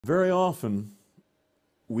Very often,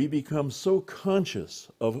 we become so conscious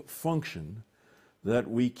of function that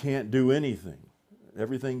we can't do anything.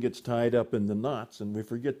 Everything gets tied up in the knots, and we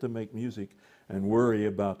forget to make music and worry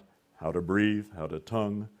about how to breathe, how to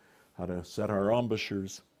tongue, how to set our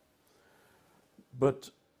embouchures. But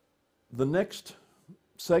the next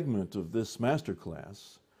segment of this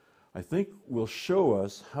masterclass, I think, will show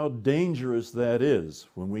us how dangerous that is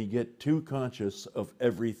when we get too conscious of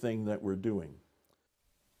everything that we're doing.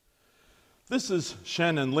 This is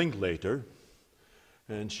Shannon Linklater,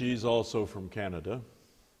 and she's also from Canada.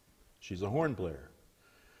 She's a horn player,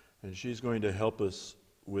 and she's going to help us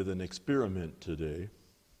with an experiment today.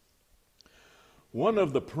 One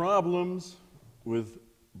of the problems with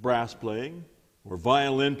brass playing, or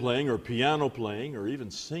violin playing, or piano playing, or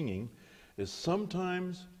even singing, is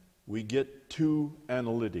sometimes we get too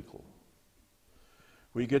analytical.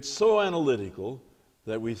 We get so analytical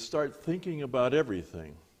that we start thinking about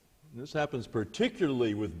everything. This happens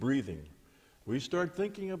particularly with breathing. We start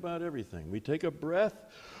thinking about everything. We take a breath.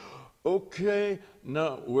 Okay,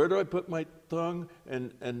 now where do I put my tongue?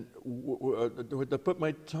 And where do I put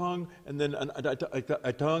my tongue? And then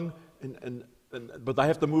I tongue, but I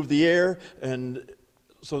have to move the air, and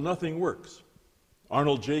so nothing works.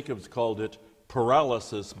 Arnold Jacobs called it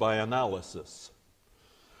paralysis by analysis.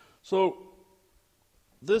 So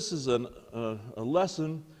this is a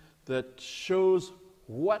lesson that shows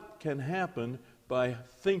what can happen by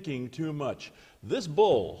thinking too much. This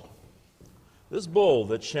bowl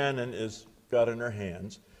that Shannon has got in her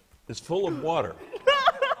hands is full of water.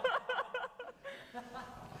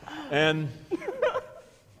 And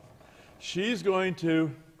she's going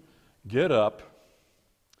to get up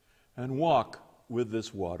and walk with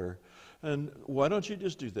this water. And why don't you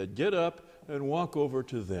just do that? Get up and walk over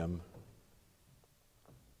to them.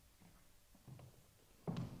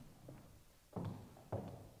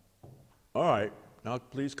 All right, now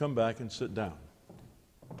please come back and sit down.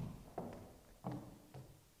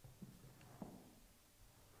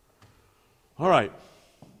 All right,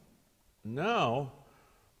 now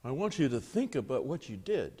I want you to think about what you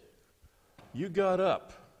did. You got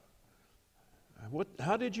up.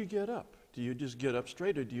 How did you get up? Do you just get up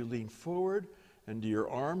straight, or do you lean forward, and do your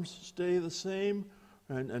arms stay the same?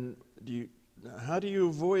 And how do you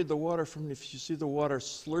avoid the water from, if you see the water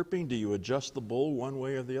slurping, do you adjust the bowl one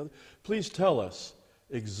way or the other? Please tell us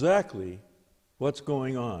exactly what's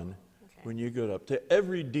going on when you get up, to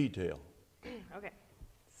every detail. Okay,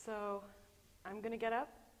 so I'm going to get up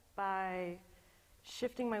by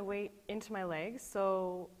shifting my weight into my legs.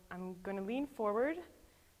 So I'm going to lean forward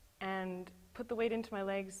and put the weight into my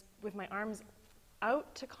legs with my arms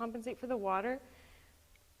out to compensate for the water.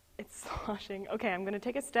 It's sloshing. Okay, I'm going to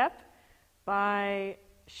take a step by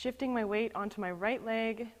shifting my weight onto my right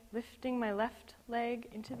leg, lifting my left leg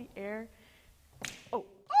into the air. Oh!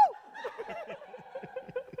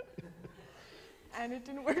 And it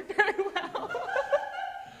didn't work very well.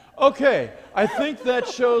 Okay, I think that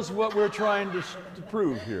shows what we're trying to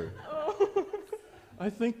prove here. Oh. I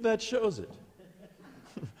think that shows it.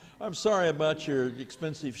 I'm sorry about your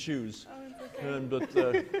expensive shoes, Oh, it's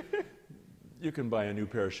okay. but you can buy a new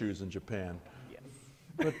pair of shoes in Japan. Yes.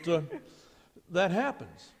 But that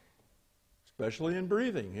happens, especially in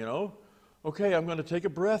breathing, you know. Okay, I'm going to take a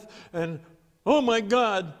breath, and oh my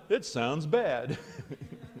God, it sounds bad.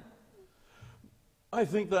 I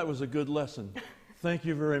think that was a good lesson. Thank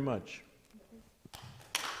you very much.